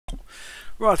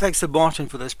Right, thanks to Martin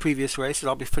for those previous races.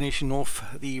 I'll be finishing off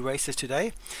the races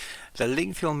today. The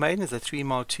Lingfield Maiden is a 3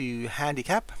 mile 2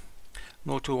 handicap.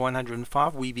 0 to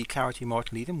 105, Weeby Clarity,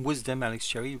 Martin Leadham, Wisdom, Alex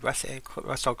Cherry,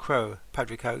 Russell Crowe,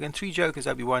 Patrick Hogan, 3 Jokers,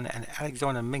 Obi-Wan, and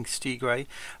Alexander Minx, Steve Gray.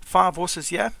 5 horses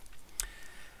here,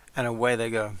 and away they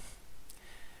go.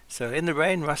 So in the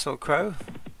rain, Russell Crowe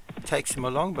takes him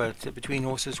along, but between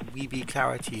horses, Weeby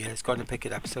Clarity has gone to pick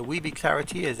it up. So Weeby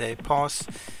Clarity as they pass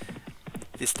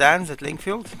the stands at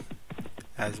Lingfield,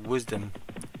 as Wisdom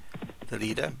the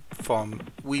leader, from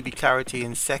Weeby Clarity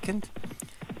in second.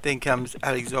 Then comes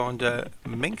Alexander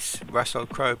Minx, Russell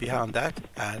Crowe behind that,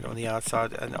 and on the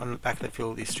outside and on the back of the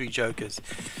field is 3 Jokers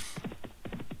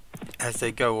as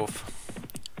they go off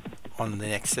on the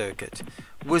next circuit.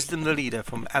 Wisdom the leader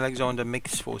from Alexander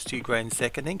Minx for Stu Gray in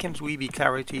second. Then comes Weeby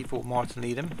Clarity for Martin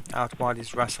Leadham. Out wide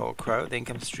is Russell Crowe. Then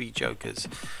comes 3 Jokers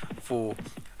for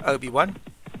Obi-Wan.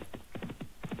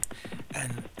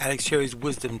 And Alex Cherry's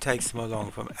Wisdom takes them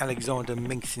along from Alexander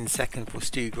Minx in second for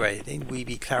Stu Gray. Then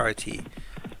Weeby Clarity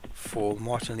for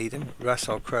Martin Leadham.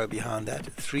 Russell Crowe behind that.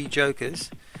 3 Jokers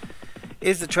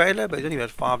is the trailer, but it's only about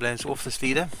 5 lengths off this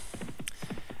leader.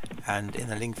 And in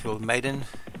the Lingfield Maiden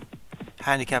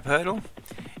handicap hurdle,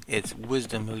 it's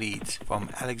Wisdom who leads from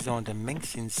Alexander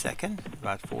Minx in second,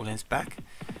 about 4 lengths back.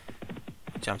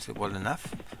 Jumps it well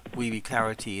enough. Weeby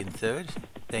Clarity in third.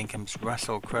 Then comes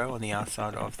Russell Crowe on the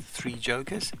outside of the 3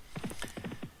 Jokers.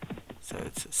 So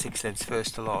it's 6 lengths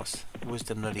first to last.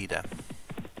 Wisdom the leader.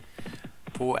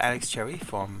 For Alex Cherry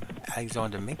from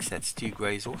Alexander Minx, that's Stu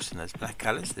Gray's horse in those black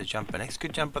colours. The jumper next.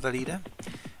 Good jump by the leader.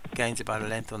 Gains about a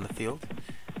length on the field.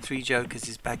 3 Jokers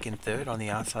is back in third on the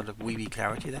outside of Weeby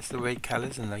Clarity. That's the red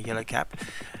colours and the yellow cap.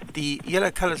 The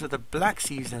yellow colours with the black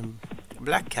sleeves and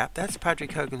black cap, that's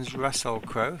Patrick Hogan's Russell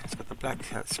Crowe. It's got the black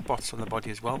spots on the body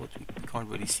as well, but we can't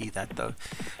really see that though.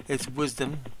 It's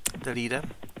Wisdom the leader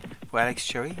for Alex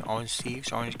Cherry. Orange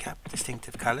sleeves, orange cap,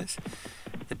 distinctive colours.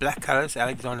 The black colours,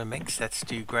 Alexander Minx, that's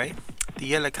Stu Gray. The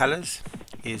yellow colours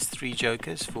is 3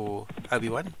 Jokers for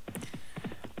Obi-Wan.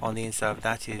 On the inside of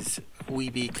that is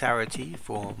Weeby Clarity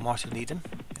for Martin Leadham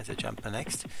as a jumper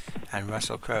next, and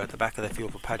Russell Crowe at the back of the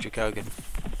field for Patrick Hogan.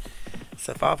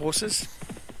 So 5 horses.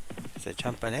 So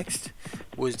jumper next.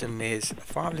 Wisdom is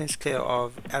 5 lengths clear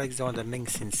of Alexander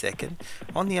Minx in second.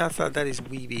 On the outside that is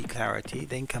Weeby Clarity.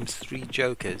 Then comes 3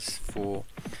 Jokers for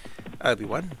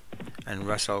Obi-Wan and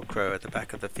Russell Crowe at the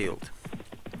back of the field.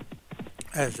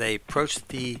 As they approach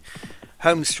the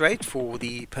home straight for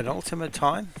the penultimate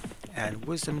time, and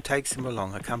Wisdom takes him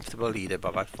along, a comfortable leader by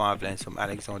about 5 lengths from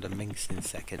Alexander Minx in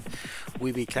second.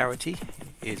 Weeby Clarity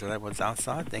is on that one's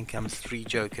outside. Then comes 3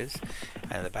 Jokers,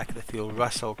 and at the back of the field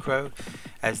Russell Crowe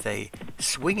as they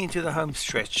swing into the home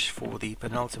stretch for the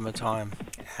penultimate time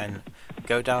and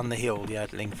go down the hill here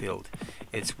at Lingfield.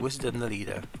 It's Wisdom the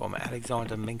leader from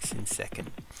Alexander Minx in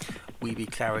second.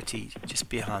 Weeby Clarity just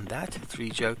behind that.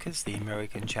 3 Jokers, the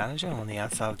American challenger on the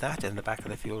outside of that, and the back of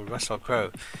the field Russell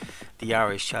Crowe, the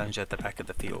Irish challenger at the back of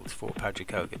the field for Patrick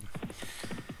Hogan.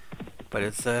 But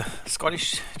it's a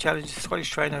Scottish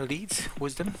trainer leads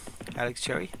Wisdom, Alex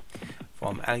Cherry,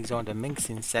 from Alexander Minx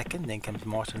in second. Then comes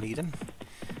Martin Leadham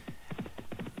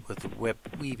with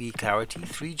Weeby Clarity,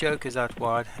 3 Jokers out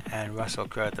wide, and Russell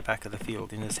Crowe at the back of the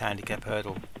field in this handicap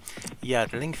hurdle. Yeah,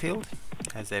 at Lingfield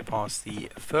as they pass the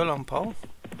furlong pole,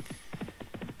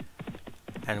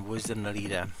 and Wisdom the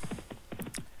leader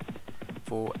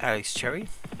for Alex Cherry.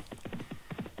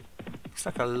 Looks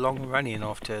like a long run in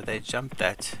after they jumped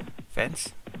that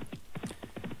fence.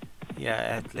 Yeah,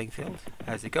 at Lingfield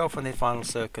as they go off on their final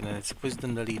circuit, and it's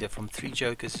Wisdom the leader from 3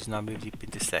 Jokers who's now moved up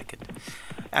into second.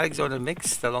 Alexander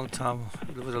Minx, the long time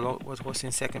was horse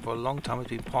in second for a long time, has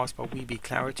been passed by Weeby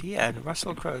Clarity, and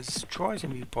Russell Crowe tries to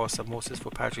move past some horses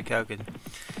for Patrick Hogan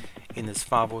in this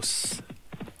 5-horse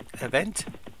event,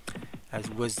 as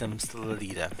Wisdom's still the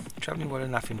leader, travelling well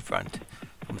enough in front.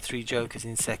 From 3 Jokers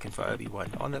in second for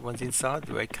Obi-Wan. On that one's inside,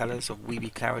 the red colours of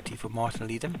Weeby Clarity for Martin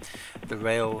Leadham. The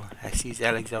rail sees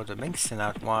Alexander Minx, and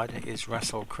out wide is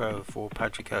Russell Crowe for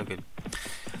Patrick Hogan.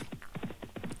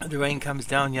 The rain comes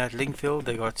down here at Lingfield.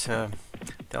 They got they're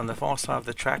on the far side of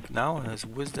the track now, and there's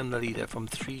Wisdom the leader from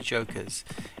 3 Jokers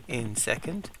in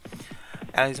second.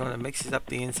 Alexander mixes up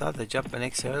the inside. The jumper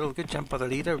next hurdle. Good jump by the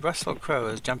leader. Russell Crowe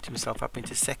has jumped himself up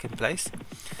into second place.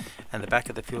 And the back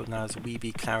of the field now is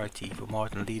Weeby Clarity for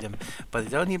Martin Leadham. But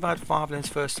it's only about 5 lengths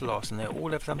first to last, and they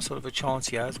all have some sort of a chance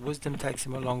here as Wisdom takes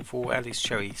him along for Alex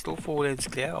Cherry. Still 4 lengths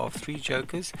clear of 3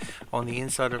 Jokers on the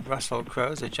inside of Russell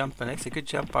Crowe. A jumper next. A good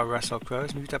jump by Russell Crowe.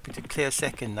 Has moved up into clear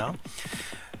second now.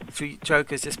 3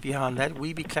 jokers just behind that.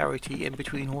 Weeby Clarity in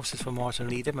between horses for Martin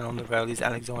Leadham, and on the rail is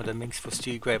Alexander Minx for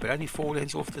Stu Gray, but only 4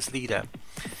 lengths off this leader.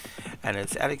 And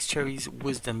it's Alex Cherry's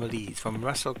Wisdom leads from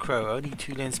Russell Crowe, only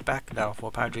 2 lengths back now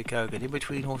for Patrick Hogan. In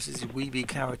between horses is Weeby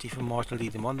Clarity for Martin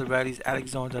Leadham. On the rail is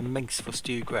Alexander Minx for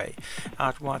Stu Gray.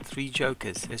 Out wide 3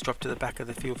 jokers. Let's drop to the back of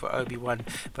the field for Obi-Wan,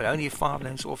 but only 5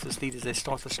 lengths off this lead as they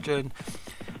start the stern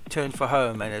turn for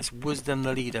home, and it's Wisdom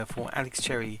the leader for Alex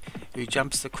Cherry, who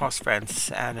jumps the cross fence,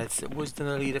 and it's Wisdom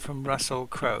the leader from Russell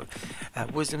Crowe.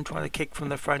 Wisdom trying to kick from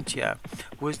the front here.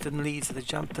 Wisdom leads the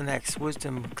jump the next.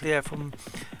 Wisdom clear from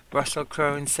Russell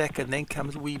Crowe in second, then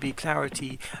comes Weeby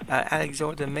Clarity,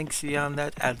 Alexander Minx beyond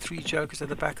that, and 3 jokers at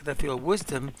the back of the field.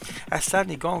 Wisdom has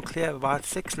suddenly gone clear about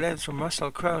 6 lengths from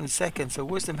Russell Crowe in second, so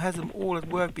Wisdom has them all at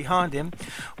work behind him.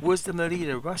 Wisdom the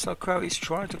leader. Russell Crowe is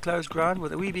trying to close ground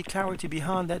with Weeby Clarity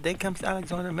behind that. Then comes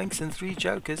Alexander Minx and 3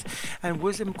 jokers, and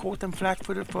Wisdom caught them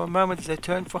flat-footed for a moment as they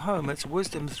turned for home. It's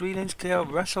Wisdom 3 lengths clear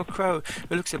of Russell Crowe,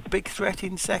 who looks a big threat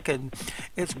in second.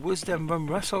 It's Wisdom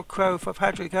from Russell Crowe for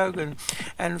Patrick Hogan,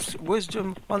 and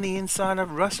Wisdom on the inside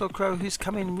of Russell Crowe, who's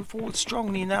coming forward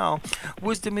strongly now.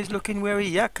 Wisdom is looking wary.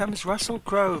 Here comes Russell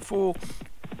Crowe for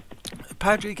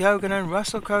Patrick Hogan, and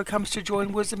Russell Crowe comes to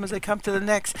join Wisdom as they come to the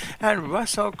next, and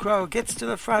Russell Crowe gets to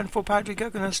the front for Patrick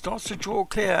Hogan and starts to draw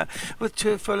clear with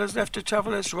 2 furlongs left to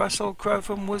travel. It's Russell Crowe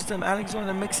from Wisdom.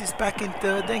 Alexander Minx is back in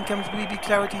third, then comes Weeby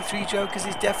Clarity. 3 jokers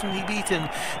is definitely beaten.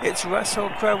 It's Russell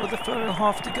Crowe with a furlong and a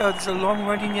half to go. There's a long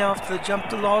running now after the jump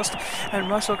to last, and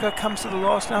Russell Crowe comes to the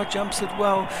last now, jumps it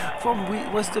well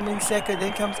from Wisdom in second,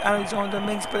 then comes Alexander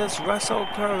Minx, but it's Russell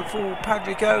Crowe for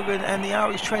Patrick Hogan, and the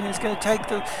Irish trainer is going to take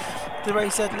the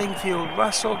race at Lingfield.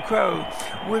 Russell Crowe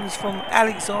wins from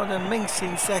Alexander Minx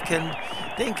in second,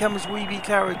 then comes Weeby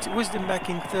Clarity, Wisdom back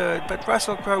in third, but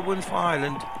Russell Crowe wins for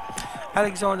Ireland.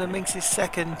 Alexander Minx is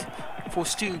second for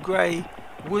Stu Gray.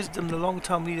 Wisdom, the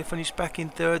long-time leader, finished back in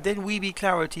third, then Weeby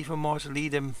Clarity for Martin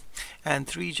Leadham, and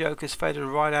 3 jokers faded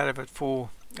right out of it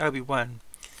for Obi-Wan.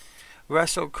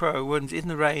 Russell Crowe wins in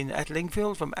the rain at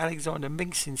Lingfield from Alexander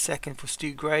Minx in second for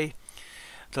Stu Gray.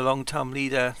 The long-time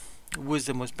leader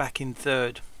Wisdom was back in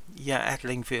third, at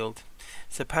Lingfield.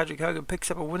 So Patrick Hogan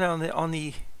picks up a winner on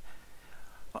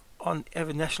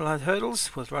National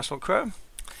Hurdles with Russell Crowe.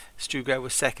 Stu Gray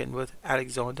was second with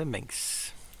Alexander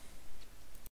Minx.